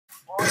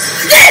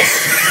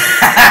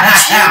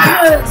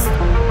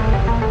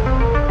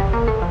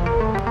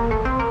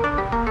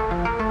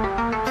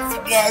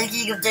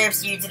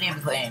COWOFDERPZ, today I'm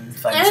playing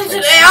Freddy. And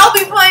today I'll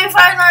be playing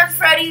Five Nights at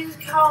Freddy's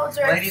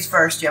COWOFDERPZ. Ladies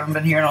first, you haven't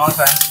been here in a long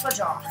time. Fudge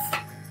off.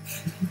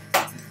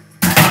 I'm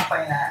not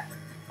playing that.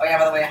 Oh yeah,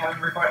 by the way, I've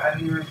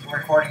been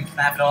recording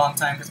FNAF in a long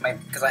time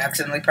because I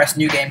accidentally pressed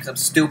new game because I'm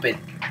stupid.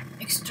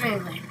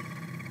 Extremely.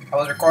 I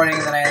was recording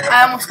and then I ended up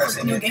almost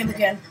pressing clicked new game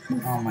again.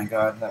 Oh my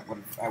god,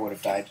 I would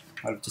have died.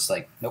 I would have just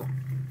like, nope.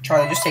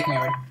 Charlie, just take me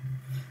over.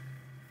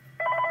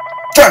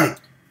 Charlie!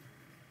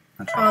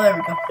 Oh, there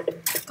we go.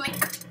 Click.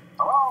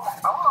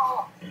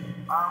 Hello.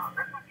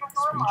 This is just a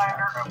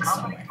reminder of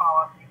company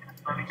policy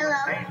concerning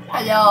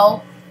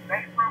Hello.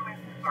 safe room is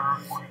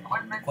reserved for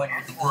equipment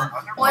and for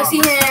other Oh, I see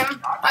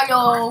him.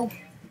 Hello.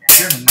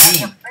 You're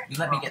mean. You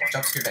let me get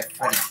jump scared by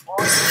Freddy.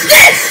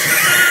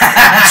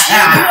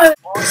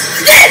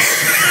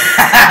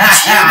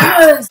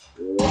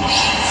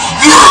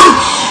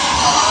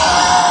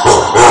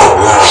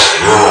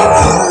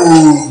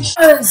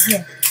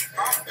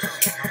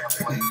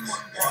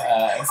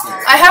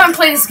 I haven't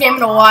played this game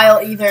in a while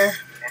either.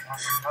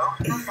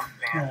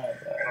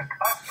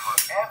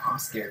 I'm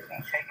scared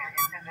now.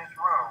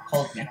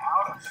 Hold me. Out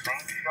of the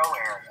main show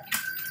area.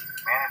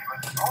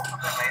 Management has also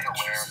been made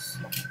aware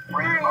that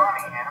spring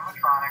running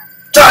animatronics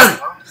Charlie!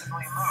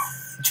 noticeably move.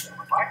 We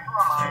would like to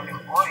remind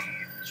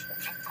employees that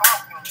this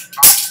costume is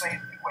not safe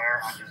to wear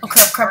under Oh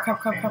crap.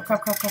 Remember to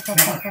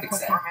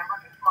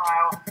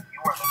smile. You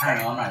are the I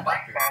don't know, I'm not a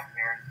doctor.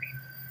 fazbear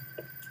season.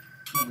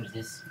 What is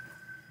this?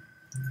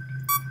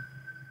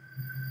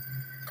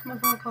 Come on.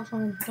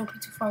 Don't be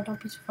too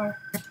far.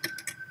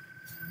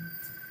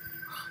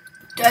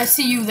 I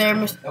see you there,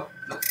 Mr. Nope.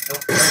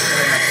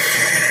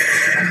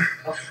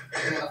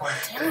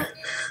 Damn it.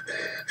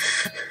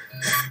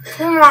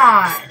 Come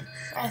on.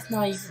 That's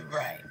not even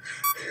right.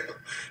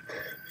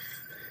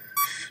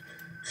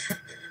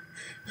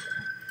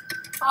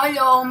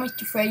 Hello,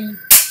 Mr. Freddy.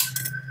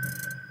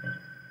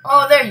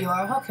 Oh, there you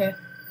are. Okay.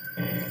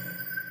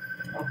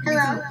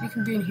 Hello. You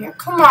can be in here.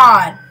 Come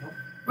on. Nope.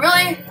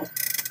 Really?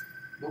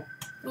 Nope.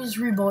 We'll just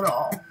reboot it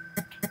all.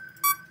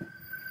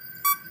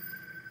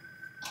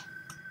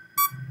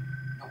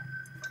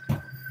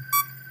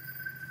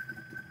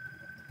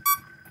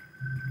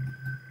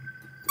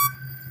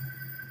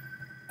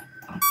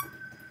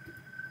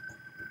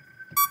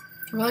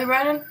 Really,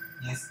 Brandon?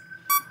 Yes.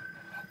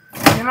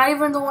 You're not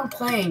even the one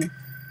playing.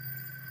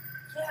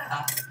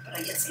 Yeah, but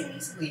I get scared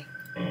easily.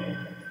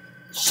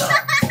 Shut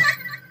up.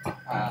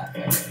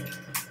 Okay.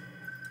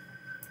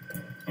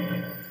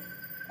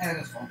 That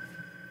was fun.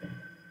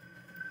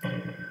 I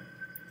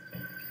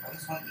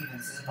just want even,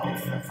 this isn't all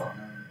flip phone,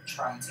 I'm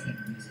trying to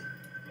even use it.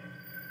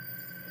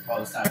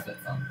 Oh, it's not a flip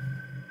phone.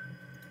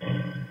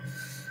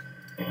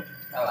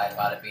 I lied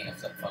about it being a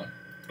flip phone.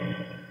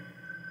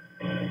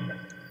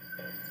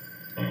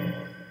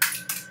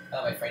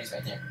 Oh wait, Freddy's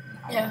right there.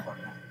 Yeah. So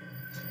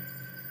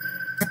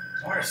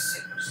where's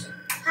sit?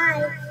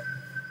 Hi.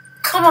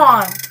 Come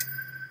on.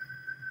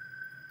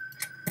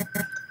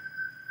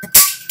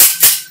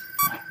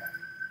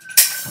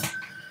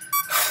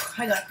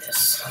 I got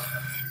this.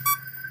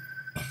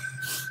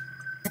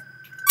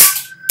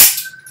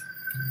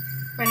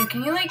 Brandon,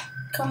 can you like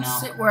come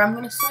sit where I'm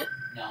gonna sit?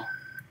 No.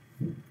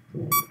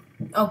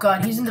 Oh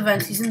god, he's in the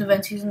vents. He's in the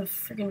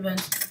freaking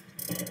vents.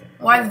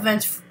 Why the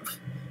vents?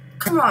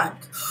 Come on.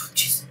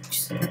 Just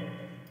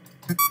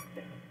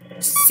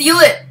seal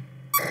it.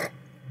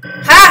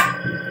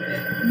 Ha!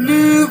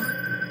 Noob.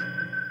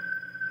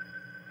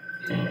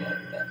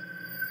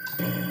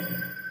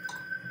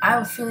 I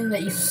have a feeling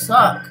that you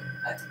suck.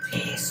 I have to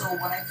pee, so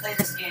when I play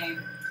this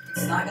game,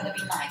 it's not gonna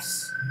be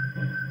nice. I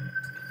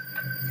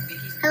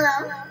think he's.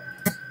 Hello.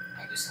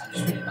 I'm just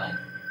really fine.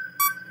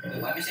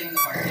 Wait, why am I sitting in the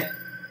corner again?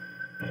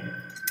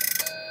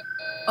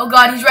 Oh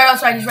god, he's right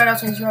outside. There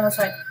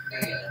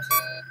you go.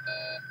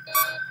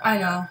 I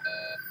know.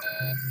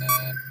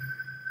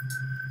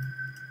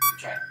 Good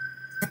try.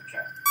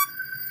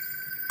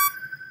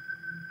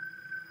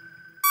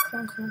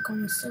 Come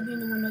on. He's still be in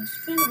the window.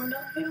 Just be in the window.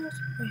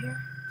 Right here.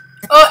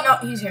 Oh,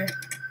 no, he's here.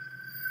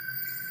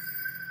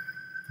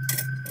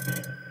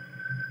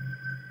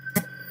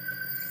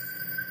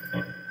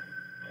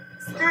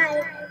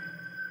 Hi.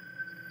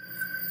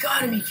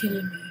 Gotta be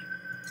kidding me.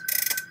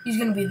 He's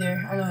gonna be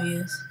there. I know he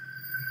is.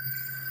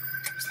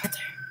 He's not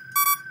there.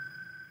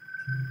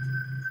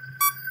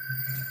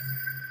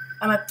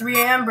 I'm at 3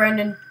 a.m.,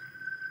 Brandon.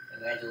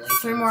 Congratulations.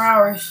 3 more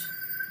hours.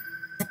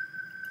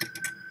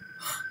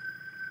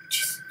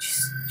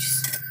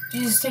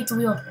 Jesus, take the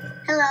wheel.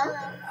 Hello.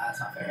 That's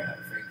not fair. I have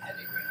a freaking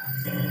headache right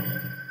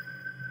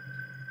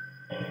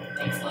now.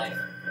 Thanks, life.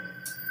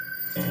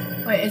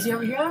 Wait, is he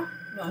over here now?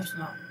 No, he's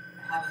not.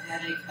 I have a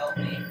headache. Help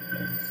me.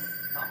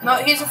 No,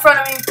 he's in front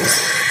of me.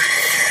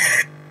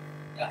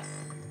 Yeah.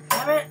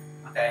 Damn it.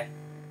 Okay.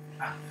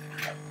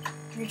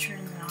 Your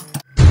turn now.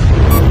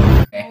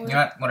 Okay. You know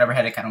what? Whatever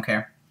headache. I don't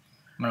care.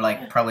 I'm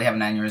gonna probably have an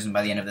aneurysm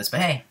by the end of this,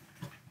 but hey.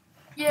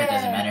 Yeah. It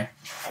doesn't matter.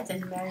 It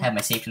doesn't matter. I have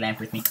my safety lamp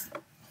with me.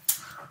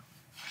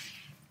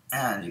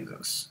 And you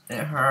goes.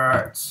 It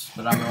hurts,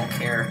 but I don't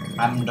care.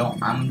 I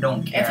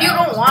don't care. If you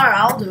don't want it,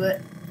 I'll do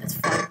it. It's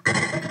fine.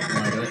 You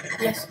wanna do it?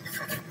 Yes.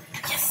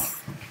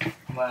 Yes.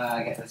 I'm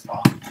gonna get this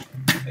ball.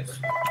 Let's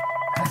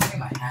see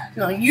my hand.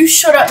 No, you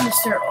shut up,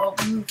 Mr.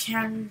 Open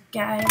Cam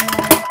guy.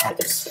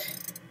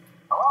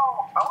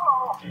 Hello,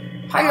 hello.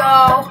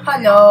 Hello,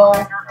 hello.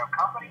 Reminder of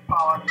company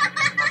policy.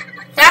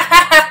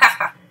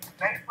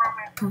 Safe room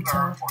is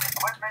reserved for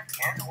equipment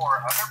and/or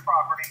other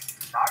property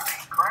not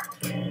being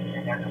currently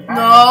used and as a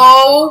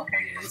No.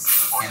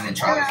 And then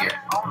Charlie's here.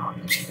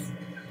 only. This is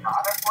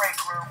not a break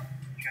room.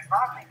 Should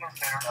not be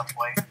considered a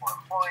place for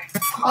employees to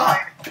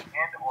hide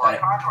and/or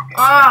congregate.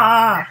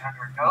 And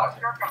under no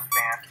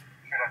circumstance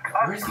should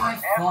a Where's my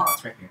customer phone? ever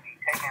It's right here. be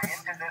taken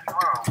into this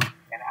room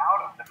and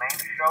out of the main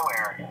show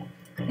area.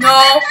 No.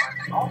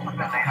 It's also been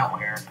made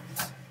aware that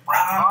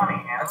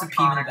That's a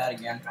peeving bad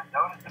again.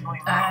 noticeably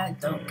I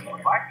don't I care.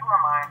 would like to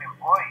remind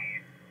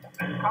employees that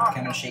this I'm costume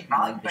gonna is shake my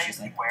leg not safe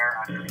viciously. to wear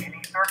under any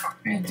You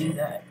circumstances. do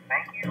that.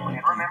 Thank you,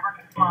 and remember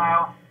to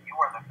smile. You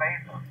are the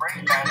face of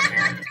Freddy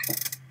here.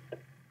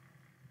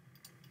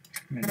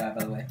 I'm gonna die,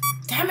 by the way.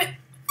 Damn it.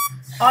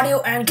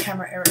 Audio and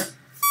camera error.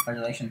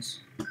 Congratulations.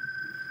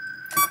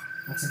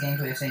 What's the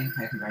gameplay of saying?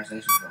 Hey,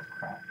 congratulations, oh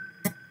crap.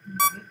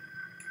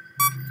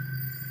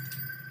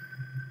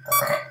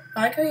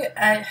 I like how you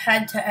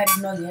had to add a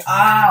nugget.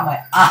 Ah, my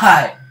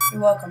eye!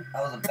 You're welcome.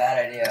 That was a bad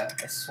idea.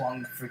 I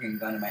swung the freaking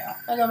gun in my eye.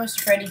 Hello,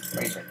 Mr. Freddy.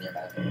 Freddy's right there,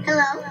 by the way.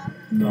 Hello.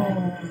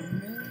 No.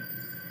 Really?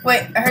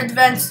 Wait, I heard the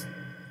vents.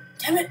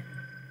 Damn it.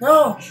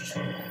 No. You should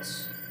check the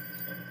vents.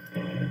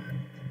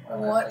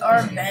 What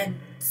are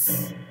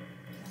vents?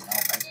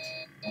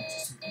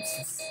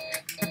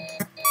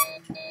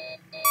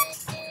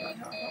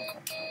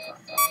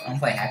 I don't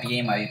play a happy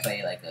game, I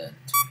play like a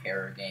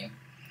terror game.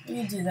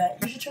 You do that.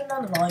 You should turn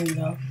down the volume,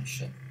 though. I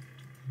should.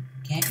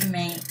 Can't you,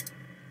 mate?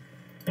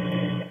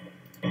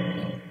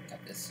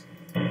 Got this.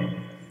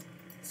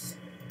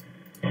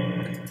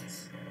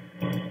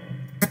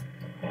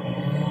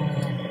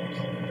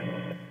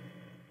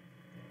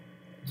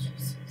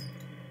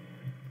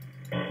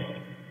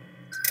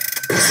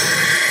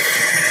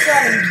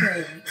 Got him,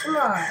 Katie. Come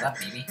Is on. that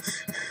baby?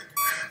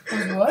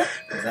 Wait, what?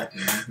 Is that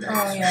baby?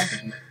 Oh, yeah.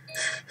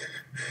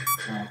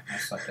 Oh, I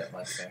sucked at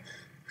life there.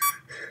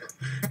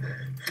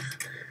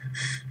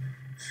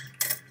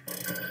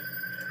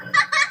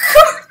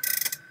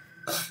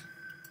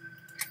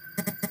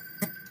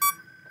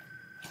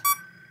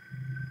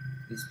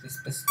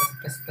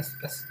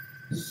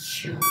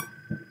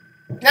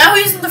 Now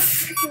he's in the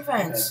freaking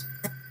vents.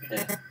 You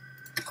did.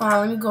 Come on,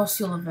 let me go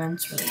steal the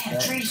vents really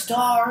quick. 3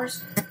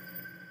 stars.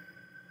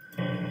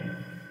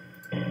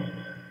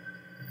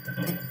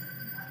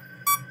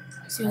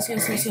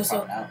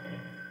 Seal.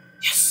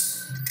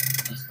 Yes!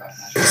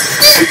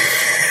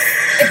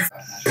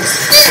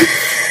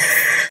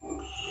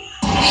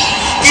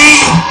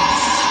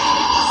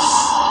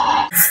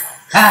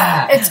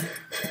 Ah! It's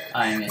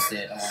I missed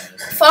it. I wanted to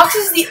see. Fox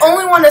is the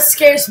only one that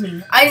scares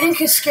me. I didn't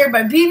get scared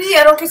by BB,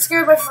 I don't get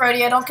scared by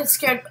Freddy, I don't get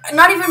scared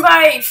not even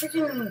by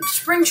freaking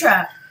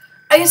Springtrap.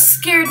 I get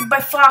scared by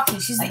Foxy.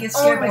 She's the I get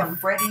only scared by one.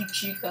 Freddy,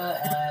 Chica,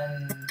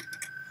 and...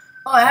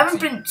 Oh, I haven't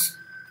been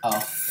Oh.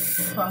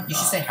 fuck You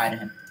should off. say hi to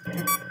him.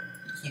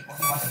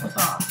 Fuck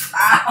off.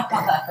 Ow!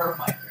 That hurt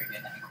my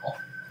freaking ankle.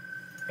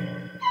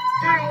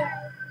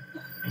 Hi.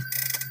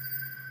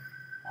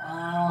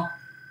 Oh.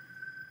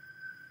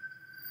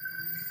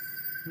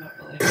 Not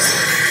really.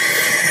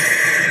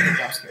 Good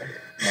job, scare.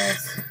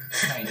 Yes.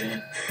 No, you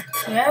didn't.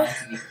 Yeah? Lying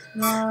to me.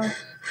 No.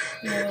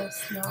 Yes.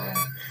 No. Yes.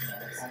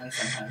 Only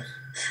sometimes.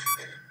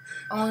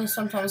 Only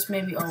sometimes,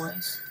 maybe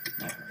always.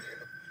 Never.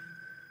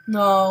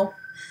 No.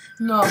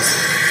 No.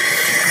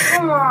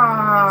 Come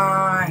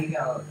on. You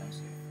got a little jump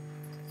scare.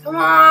 Come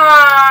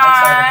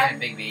I'm sorry, on. I'm a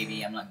big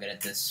baby. I'm not good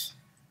at this.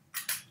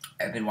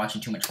 I've been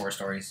watching too much horror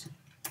stories.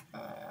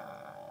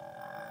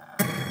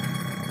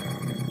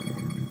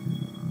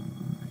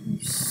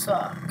 You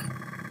suck.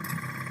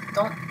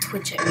 Don't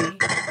twitch at me.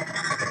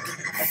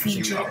 I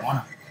Feed you. don't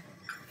wanna.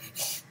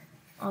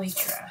 I'll eat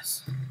your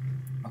ass.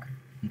 Okay.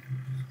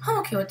 I'm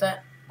okay with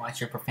that. Watch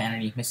your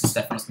profanity. Mrs.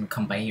 Stephanos gonna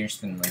come by here and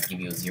she's gonna like give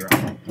you a 0.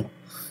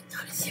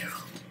 Not a 0.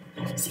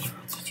 0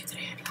 teacher that I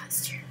had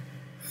last year.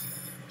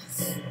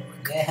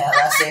 Yeah,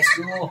 last day of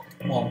school.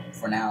 Well,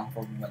 for now,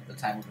 for the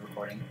time of the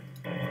recording.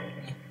 By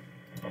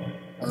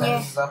the time Yeah.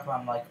 this is up,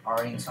 I'm like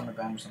already in summer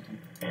band or something.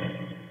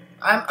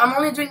 I'm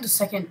only doing the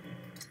second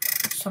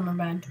summer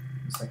band.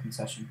 Second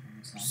session.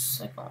 Second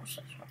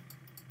session.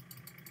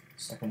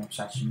 Second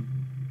obsession.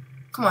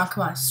 Come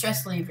on.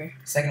 Stress lever.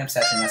 Second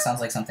obsession. That sounds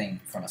like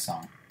something from a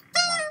song.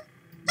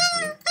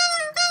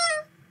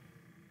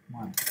 Come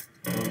on.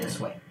 Go this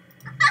way.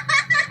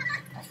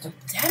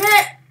 Damn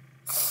it!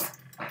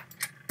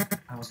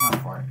 I was not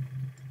for it.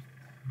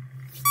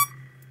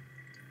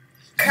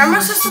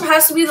 Camera system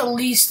has to be the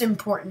least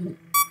important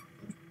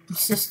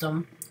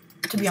system,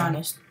 to be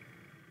honest.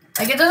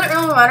 Like, it doesn't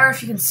really matter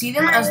if you can see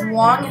them, as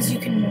long as you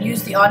can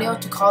use the audio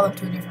to call them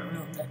to a different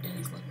room. That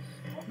is like,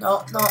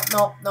 No, no,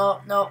 no,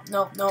 no, no,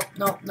 no, no, no,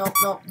 no, no,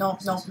 no,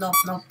 no, no,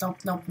 no, no,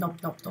 no, no,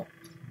 no, no.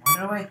 Why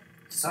do I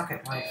suck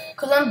at life?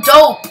 Cause I'm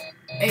dope.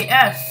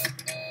 AF.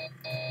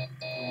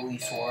 You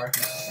swore.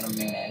 I'm gonna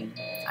be mad at you.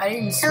 I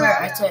didn't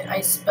swear. I said I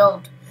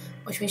spelled,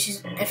 which means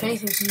she's. If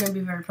anything, she's gonna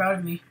be very proud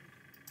of me.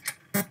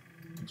 You're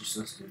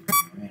so stupid.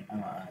 I mean,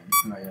 I'm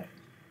right there.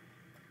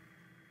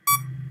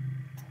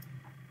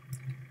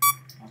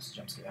 Let's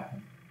jump scare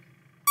happen.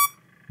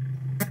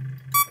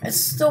 It's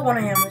still 1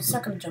 a.m. It's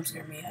not gonna jump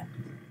scare me yet.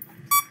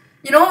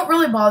 You know what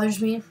really bothers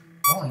me?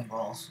 Bowling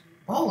balls.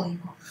 Bowling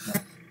balls. No.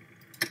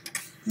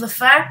 The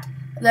fact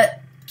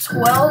that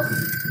 12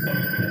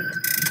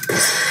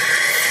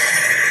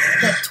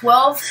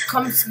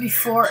 comes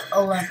before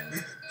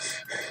 11.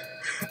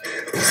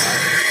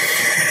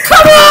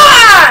 Come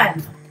on!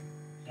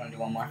 You wanna do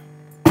one more?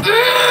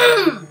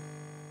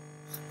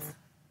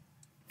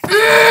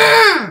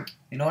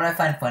 You know what I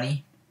find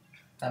funny?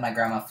 That my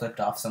grandma flipped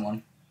off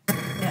someone.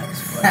 Yeah, it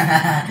was funny.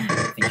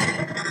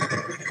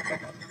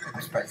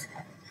 I'm surprised.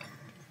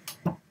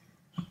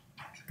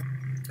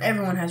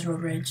 Everyone has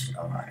road rage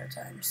a lot of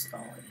times,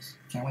 always.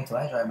 Can't wait till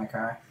I drive my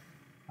car.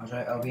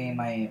 I'll be in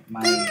my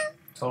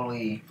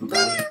totally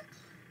Bugatti.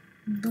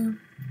 Boop,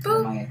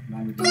 boop. My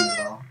Lamborghini as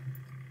well.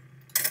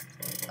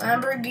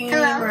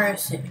 Lamborghini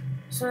Mercy.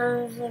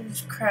 So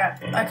this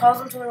crap. I called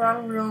them to the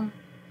wrong room.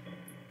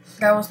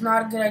 That was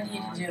not a good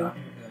idea to do.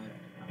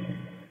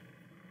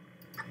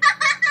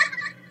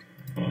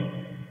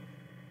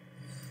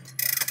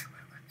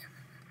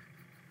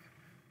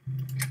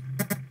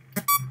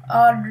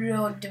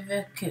 Audio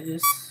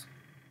devices.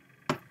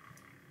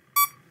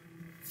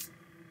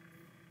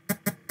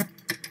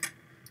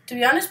 To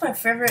be honest, my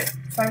favorite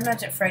Five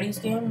Nights at Freddy's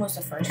game was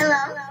the first one.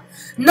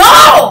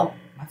 No!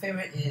 My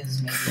favorite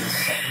is maybe the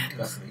second because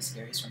that's really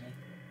scary for me.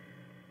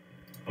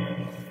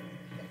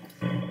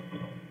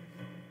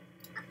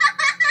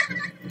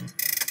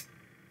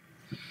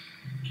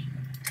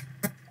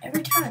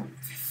 Every time.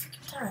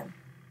 Freaking time.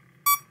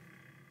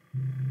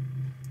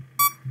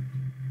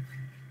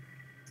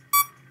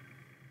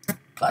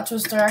 Plot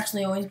twist, they're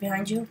actually always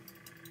behind you.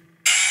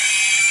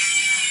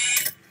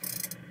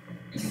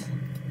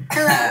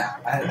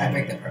 I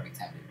picked the perfect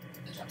time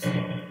to jump scare,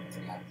 to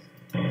be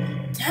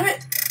honest. Damn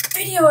it!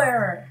 Video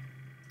error!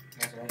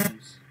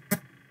 Congratulations.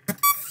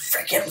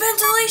 Freaking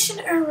ventilation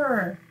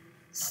error!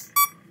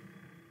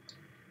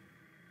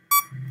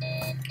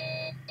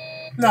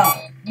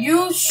 No,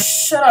 you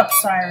shut up,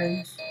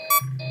 sirens.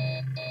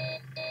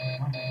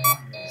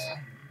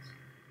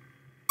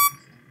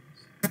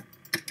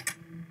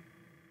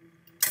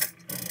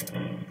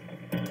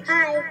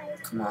 Hi.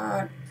 Come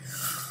on.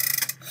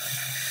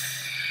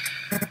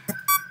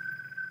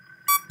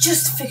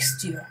 Just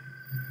fixed you.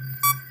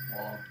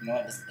 Well, you know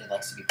what? It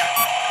likes to be.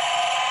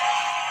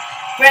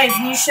 Brandon,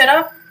 can you shut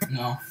up?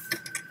 No.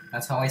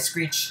 That's how I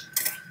screech.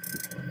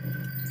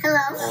 Hello.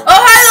 Oh,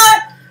 hi,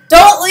 Lord!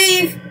 Don't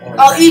leave!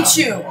 I'll eat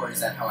you! Or is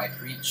that how I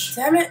preach?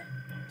 Damn it.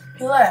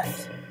 He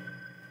left.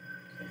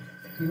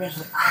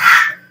 Congratulations.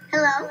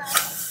 Hello. I'm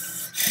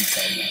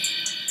sorry, man.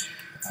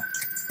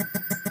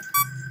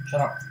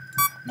 Shut up.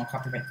 No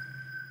copyright.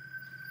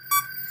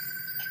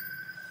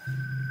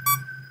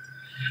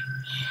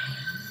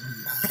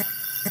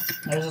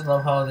 I just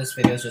love how this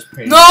video is just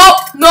pretty. No!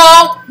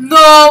 No!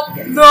 No!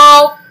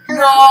 No!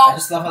 No! I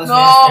just love how this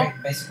video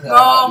is basically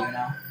all about you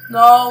now.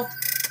 No!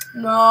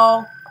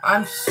 No!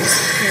 I'm scared.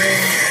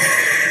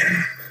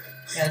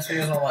 Yeah, this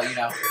video is all about you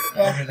now.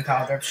 Yeah. Over to the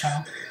COWOFDERPZ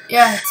channel.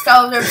 Yeah, it's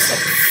COWOFDERPZ.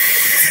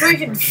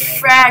 Freaking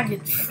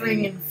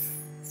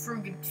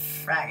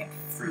fragging.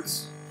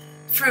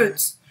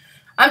 Fruits.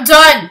 I'm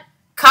done.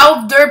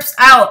 COWOFDERPZ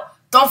out.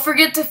 Don't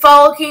forget to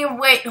follow King of...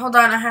 Wait, hold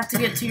on. I have to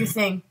get to your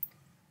thing.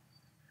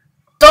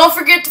 Don't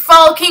forget to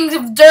follow Kings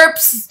of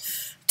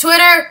Derps,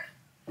 Twitter,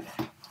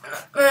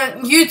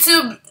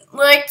 YouTube,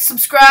 like,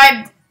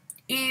 subscribe,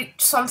 eat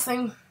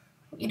something.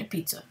 Eat a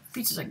pizza.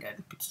 Pizzas are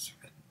good.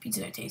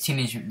 Pizzas are tasty.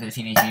 The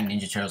Teenage Mutant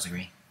Ninja Turtles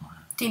agree.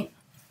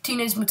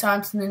 Teenage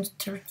Mutant Ninja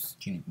Turtles.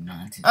 Okay!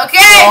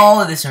 Okay!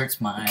 Oh, this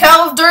hurts my...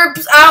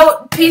 COWOFDERPZ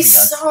out.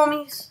 Peace,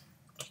 homies.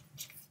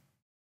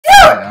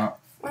 I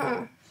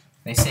don't.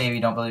 They say if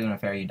you don't believe in a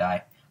fairy, you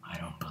die. I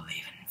don't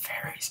believe in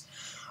fairies.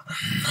 I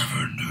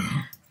never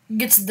knew.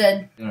 Gets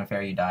dead. In a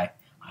fairy, you die.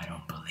 I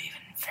don't believe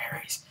in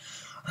fairies.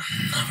 I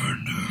never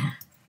knew.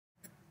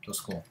 Go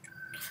school.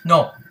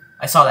 No!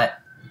 I saw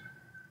that.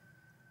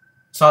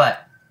 Saw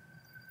that.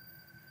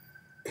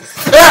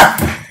 Ah!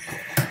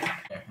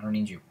 There, I don't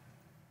need you.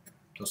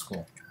 Go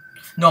school.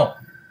 No!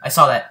 I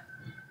saw that.